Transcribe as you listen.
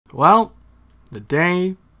Well, the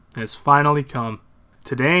day has finally come.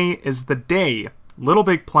 Today is the day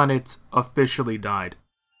LittleBigPlanet officially died.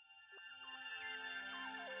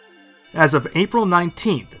 As of April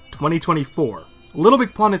 19th, 2024,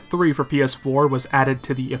 LittleBigPlanet 3 for PS4 was added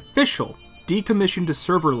to the official decommissioned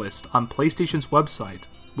server list on PlayStation's website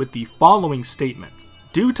with the following statement.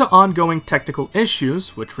 Due to ongoing technical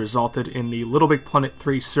issues, which resulted in the LittleBigPlanet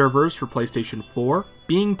 3 servers for PlayStation 4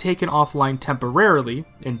 being taken offline temporarily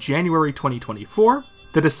in January 2024,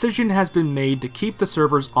 the decision has been made to keep the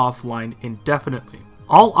servers offline indefinitely.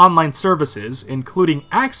 All online services, including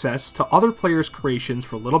access to other players' creations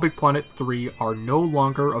for LittleBigPlanet 3, are no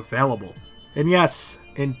longer available. And yes,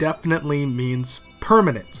 indefinitely means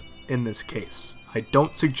permanent in this case. I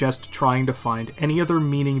don't suggest trying to find any other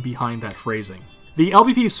meaning behind that phrasing. The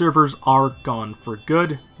LBP servers are gone for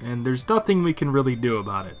good, and there's nothing we can really do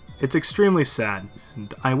about it. It's extremely sad,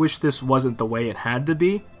 and I wish this wasn't the way it had to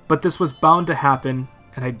be, but this was bound to happen,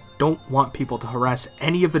 and I don't want people to harass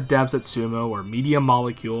any of the devs at Sumo or Media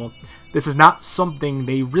Molecule. This is not something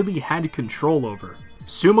they really had control over.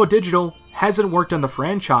 Sumo Digital hasn't worked on the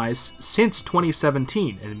franchise since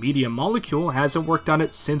 2017, and Media Molecule hasn't worked on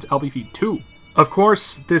it since LBP2. Of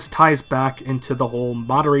course, this ties back into the whole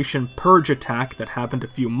moderation purge attack that happened a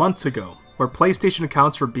few months ago, where PlayStation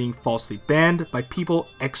accounts were being falsely banned by people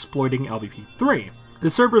exploiting LBP3. The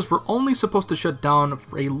servers were only supposed to shut down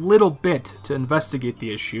for a little bit to investigate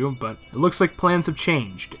the issue, but it looks like plans have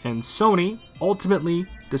changed, and Sony ultimately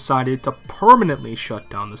decided to permanently shut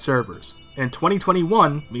down the servers. In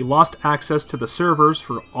 2021, we lost access to the servers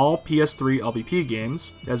for all PS3 LBP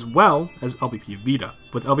games, as well as LBP Vita,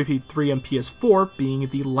 with LBP3 and PS4 being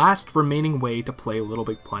the last remaining way to play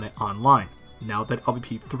LittleBigPlanet online. Now that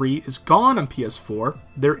LBP3 is gone on PS4,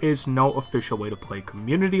 there is no official way to play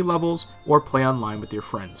community levels or play online with your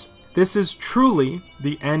friends. This is truly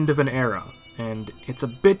the end of an era, and it's a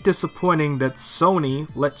bit disappointing that Sony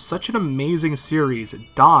let such an amazing series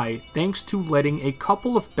die thanks to letting a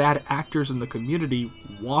couple of bad actors in the community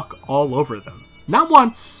walk all over them. Not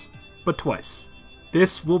once, but twice.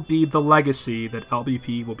 This will be the legacy that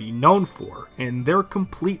LBP will be known for, and they're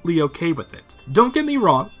completely okay with it. Don't get me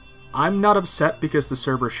wrong, I'm not upset because the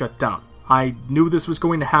server shut down. I knew this was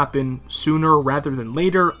going to happen sooner rather than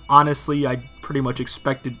later. Honestly, I pretty much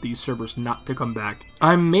expected these servers not to come back.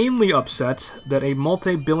 I'm mainly upset that a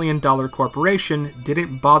multi-billion-dollar corporation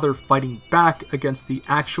didn't bother fighting back against the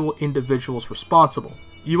actual individuals responsible.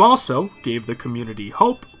 You also gave the community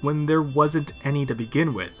hope when there wasn't any to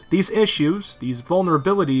begin with. These issues, these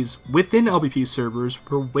vulnerabilities within LBP servers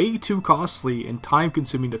were way too costly and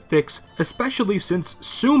time-consuming to fix, especially since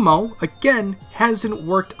Sumo, again, hasn't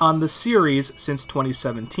worked on the series since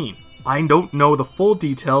 2017. I don't know the full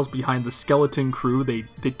details behind the skeleton crew they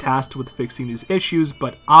tasked with fixing these issues,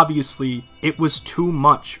 but obviously it was too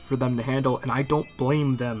much for them to handle, and I don't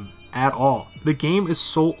blame them at all. The game is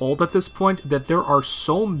so old at this point that there are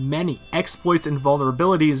so many exploits and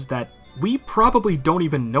vulnerabilities that we probably don't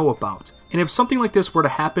even know about. And if something like this were to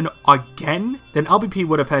happen again, then LBP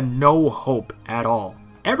would have had no hope at all.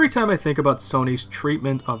 Every time I think about Sony's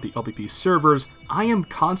treatment of the LBP servers, I am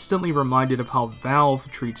constantly reminded of how Valve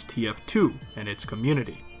treats TF2 and its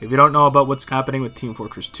community. If you don't know about what's happening with Team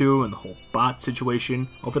Fortress 2 and the whole bot situation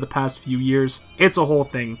over the past few years, it's a whole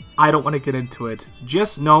thing. I don't want to get into it.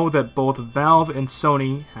 Just know that both Valve and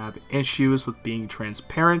Sony have issues with being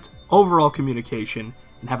transparent, overall communication,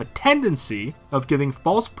 and have a tendency of giving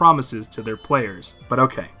false promises to their players. But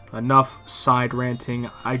okay, enough side ranting.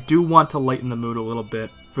 I do want to lighten the mood a little bit.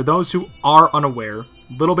 For those who are unaware,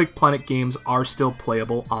 LittleBigPlanet games are still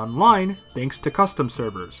playable online thanks to custom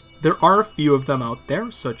servers. There are a few of them out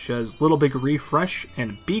there, such as LittleBigRefresh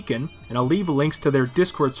and Beacon, and I'll leave links to their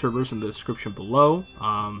Discord servers in the description below.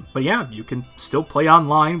 But yeah, you can still play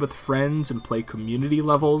online with friends and play community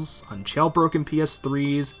levels on jailbroken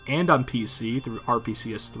PS3s and on PC through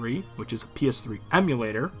RPCS3, which is a PS3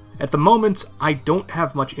 emulator. At the moment, I don't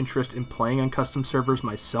have much interest in playing on custom servers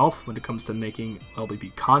myself when it comes to making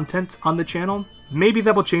LBP content on the channel. Maybe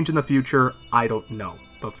that will change in the future, I don't know.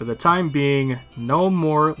 But for the time being, no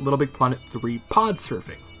more LittleBigPlanet 3 pod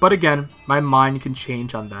surfing. But again, my mind can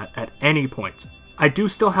change on that at any point. I do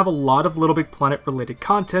still have a lot of LittleBigPlanet related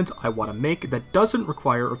content I want to make that doesn't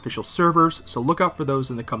require official servers, so look out for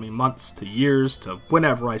those in the coming months to years to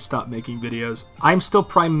whenever I stop making videos. I'm still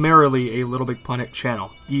primarily a LittleBigPlanet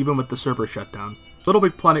channel, even with the server shutdown.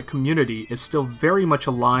 LittleBigPlanet community is still very much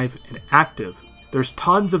alive and active. There's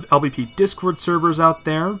tons of LBP Discord servers out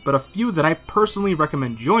there, but a few that I personally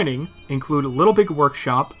recommend joining include Little Big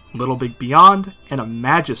Workshop, Little Big Beyond, and a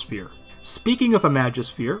Magosphere. Speaking of a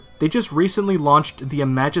Magosphere, They just recently launched the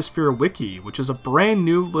Imagisphere Wiki, which is a brand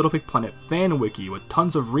new LittleBigPlanet fan wiki with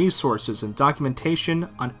tons of resources and documentation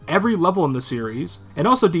on every level in the series, and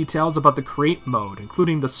also details about the create mode,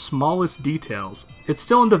 including the smallest details. It's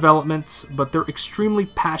still in development, but they're extremely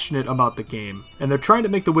passionate about the game, and they're trying to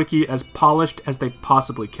make the wiki as polished as they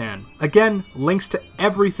possibly can. Again, links to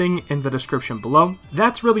everything in the description below.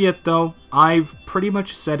 That's really it though. I've pretty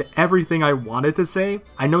much said everything I wanted to say.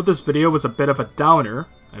 I know this video was a bit of a downer.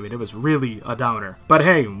 I mean, it was really a downer. But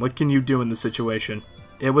hey, what can you do in this situation?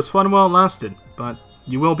 It was fun while it lasted, but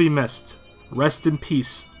you will be missed. Rest in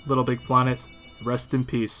peace, LittleBigPlanet. Rest in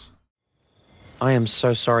peace. I am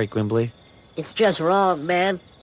so sorry, Gwimbly. It's just wrong, man.